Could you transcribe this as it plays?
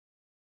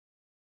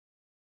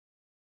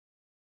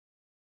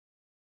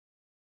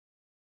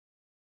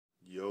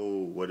Yo,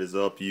 what is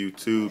up,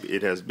 YouTube?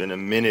 It has been a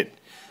minute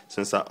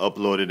since I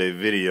uploaded a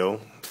video.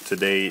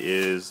 Today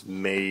is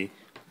April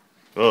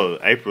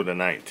the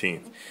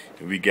 19th.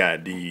 And we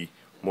got the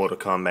Mortal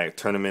Kombat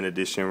Tournament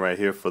Edition right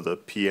here for the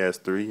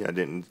PS3. I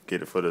didn't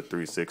get it for the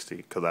 360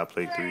 because I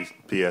played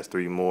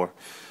PS3 more.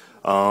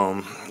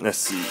 Let's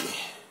see.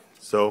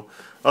 So,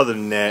 other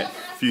than that,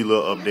 a few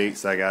little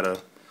updates. I got a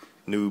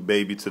new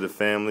baby to the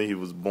family. He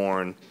was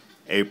born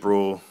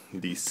April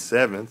the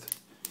 7th.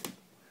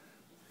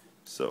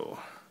 So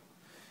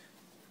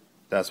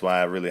that's why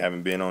I really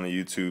haven't been on a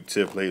YouTube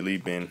tip lately.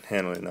 Been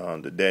handling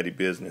the daddy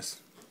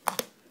business.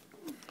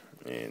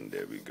 And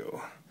there we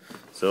go.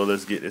 So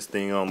let's get this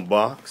thing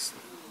unboxed.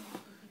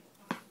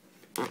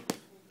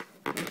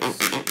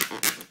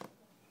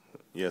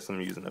 Yes,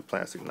 I'm using a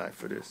plastic knife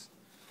for this.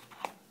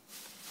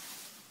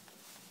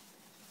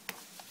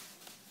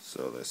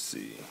 So let's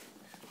see.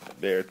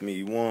 Bear with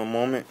me one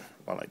moment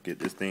while I get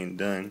this thing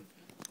done.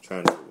 I'm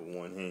trying to do it with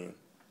one hand.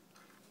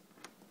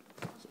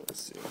 So let's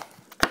see.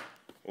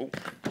 Oh.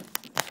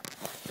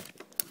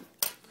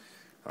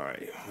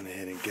 Alright, went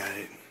ahead and got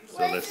it. So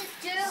let's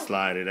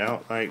slide it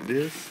out like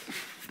this.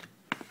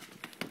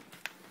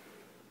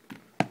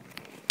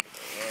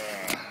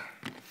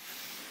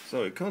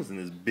 So it comes in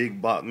this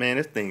big box. Man,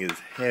 this thing is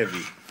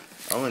heavy.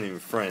 I wasn't even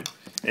front.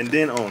 And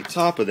then on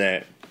top of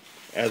that,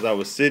 as I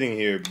was sitting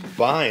here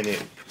buying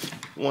it,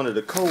 one of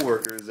the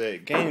co-workers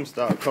at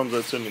GameStop comes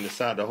up to me and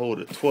decides to hold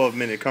a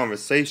 12-minute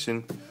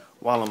conversation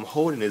while I'm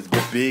holding this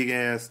big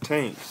ass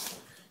tank.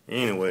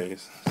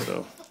 Anyways,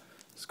 so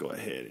let's go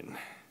ahead and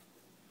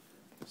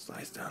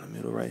slice down the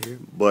middle right here.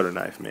 Butter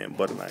knife, man,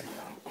 butter knife.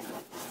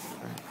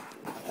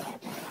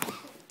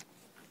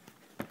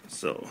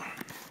 So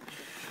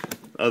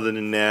other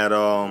than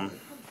that,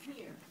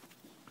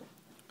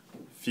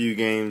 few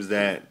games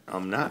that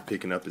I'm not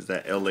picking up is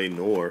that LA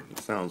Noire. It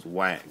sounds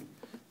whack.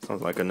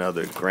 Sounds like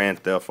another Grand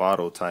Theft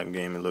Auto type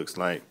game, it looks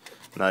like.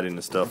 Not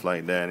into stuff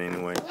like that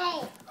anyway.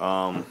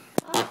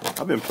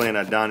 I've been playing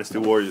that Dynasty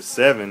Warriors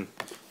 7.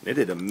 They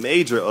did a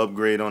major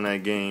upgrade on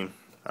that game.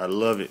 I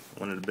love it.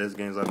 One of the best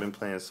games I've been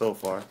playing so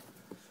far.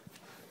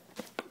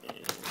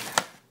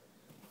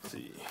 Let's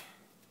see.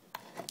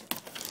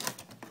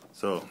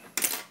 So,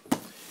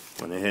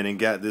 went ahead and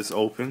got this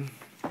open.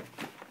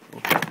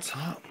 Open the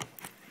top.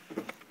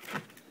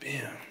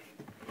 Bam.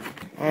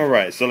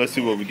 Alright, so let's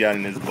see what we got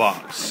in this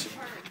box.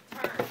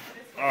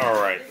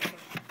 Alright.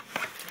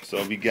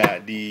 So we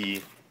got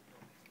the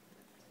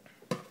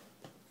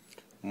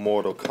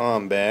Mortal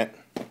Kombat.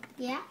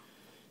 Yeah,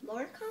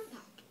 Mortal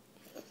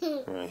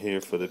Kombat. Right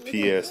here for the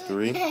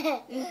PS3.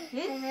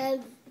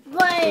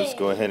 Let's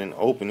go ahead and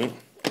open it.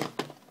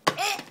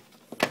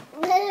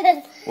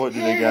 What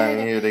do they got in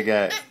here? They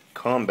got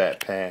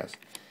Combat Pass.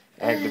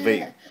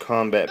 Activate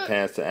Combat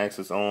Pass to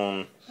access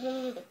all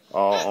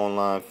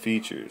online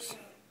features.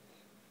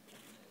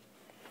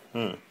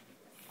 And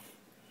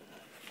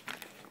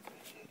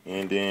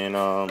then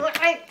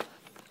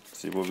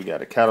see what we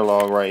got, a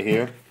catalog right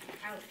here.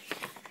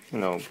 You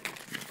know,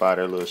 buy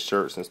their little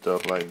shirts and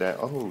stuff like that.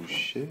 Oh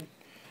shit.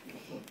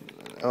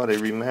 Oh, they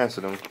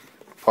remastered them.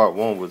 Part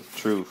 1 was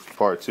truth.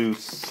 Part 2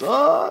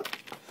 sucked.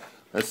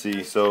 Let's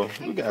see. So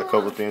we got a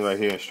couple things right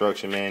here.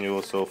 Instruction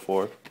manual, so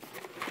forth.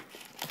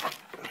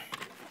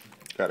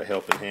 Got a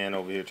helping hand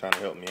over here trying to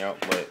help me out,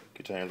 but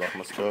get your hands off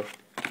my stuff.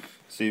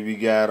 See, we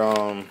got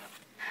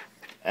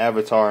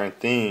avatar and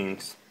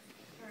themes.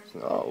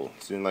 Oh,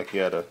 seems like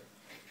you got a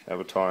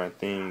avatar and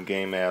theme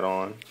game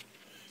add-on.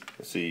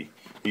 Let's see.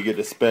 You get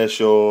the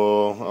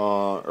special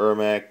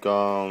Ermac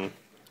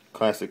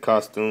classic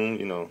costume.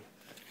 You know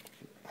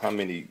how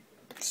many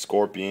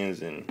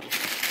scorpions and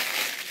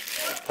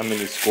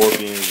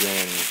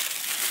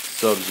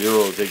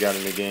Sub-Zeros they got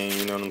in the game.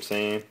 You know what I'm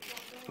saying?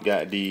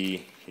 Got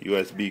the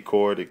USB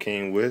cord that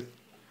came with.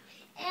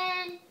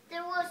 And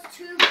there was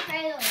 2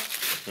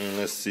 Kratos. And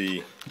let's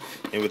see.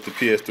 And with the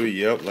PS3,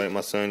 yep, like my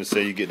son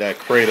said, you get that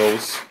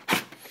Kratos.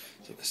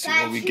 So let's see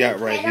what we got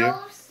right here.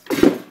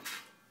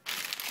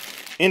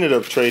 Ended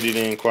up trading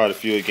in quite a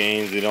few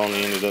games. It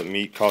only ended up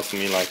costing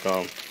me like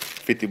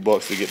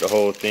 $50 to get the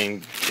whole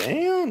thing.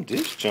 Damn,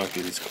 this junk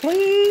is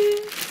clean.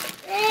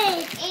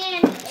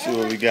 Let's see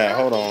what we got.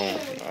 Hold on,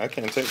 I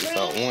can't take this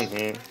out one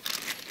hand.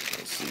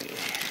 Let's see.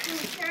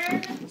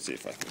 Let's see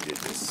if I can get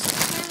this.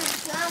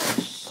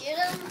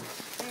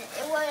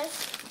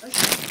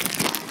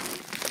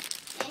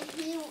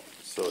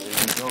 So there you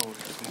go.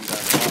 Just move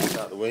that box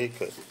out the way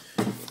because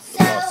the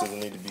box doesn't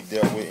need to be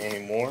dealt with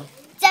anymore.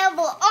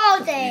 Double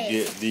all day.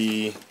 You get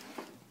the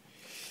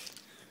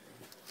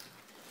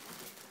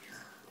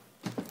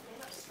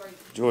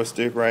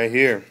joystick right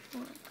here.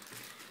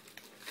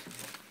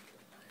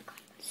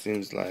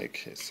 Seems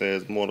like it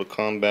says Mortal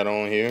Kombat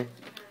on here.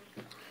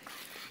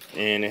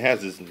 And it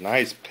has this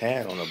nice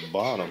pad on the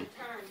bottom.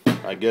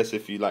 I guess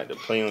if you like to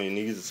play on your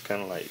knees, it's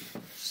kind of like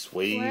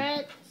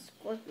suede.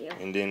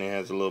 And then it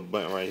has a little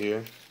button right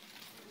here.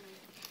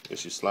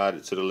 If you slide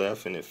it to the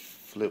left and it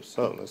flips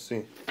up. Let's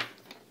see.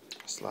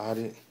 Slide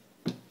it.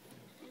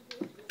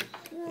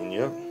 And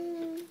yep.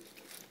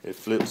 It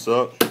flips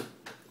up.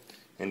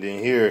 And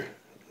then here,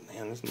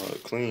 man, this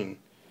mug clean.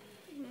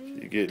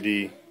 You get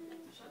it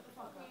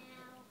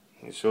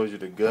shows you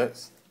the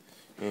guts,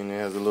 and it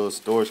has a little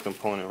storage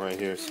component right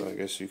here, so I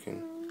guess you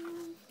can,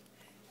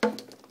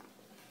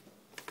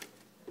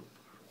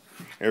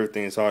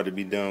 everything is hard to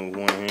be done with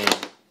one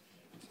hand,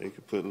 so you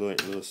can put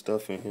little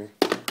stuff in here.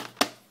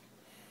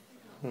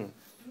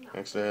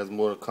 Actually, it has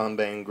Mortal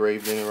Kombat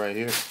engraved in it right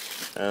here.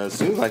 It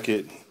seems like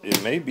it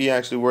may be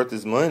actually worth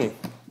its money.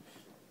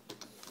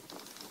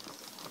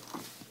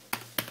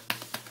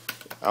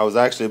 I was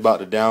actually about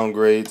to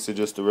downgrade to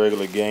just a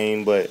regular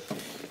game, but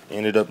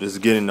ended up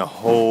just getting the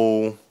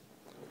whole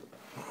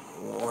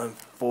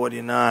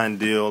 $149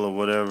 deal or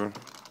whatever.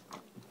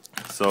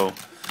 So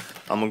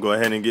I'm gonna go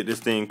ahead and get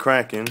this thing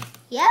cracking.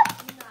 Yep.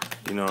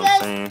 You know what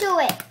I'm saying? Let's do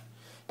it.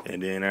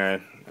 And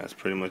then that's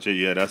pretty much it.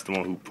 Yeah, that's the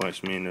one who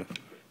punched me in the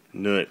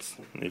nuts.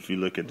 If you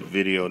look at the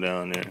video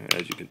down there,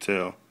 as you can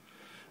tell.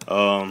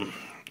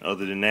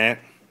 Other than that,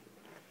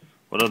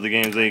 what other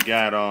games they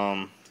got?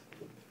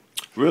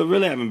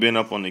 Really haven't been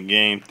up on the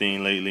game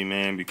thing lately,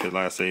 man, because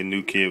like I say,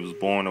 new kid was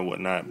born or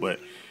whatnot. But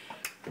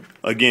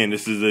again,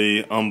 this is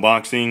a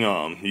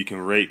unboxing. You can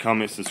rate,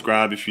 comment,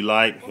 subscribe if you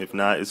like. If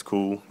not, it's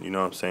cool. You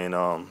know what I'm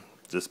saying?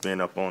 Just been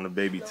up on the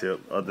baby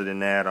tip. Other than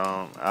that,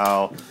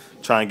 I'll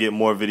try and get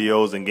more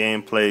videos and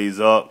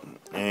gameplays up,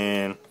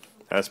 and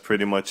that's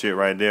pretty much it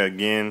right there.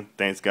 Again,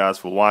 thanks guys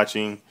for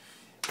watching,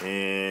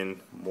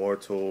 and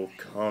Mortal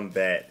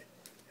Kombat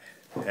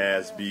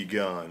has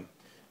begun.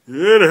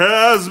 It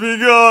has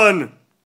begun!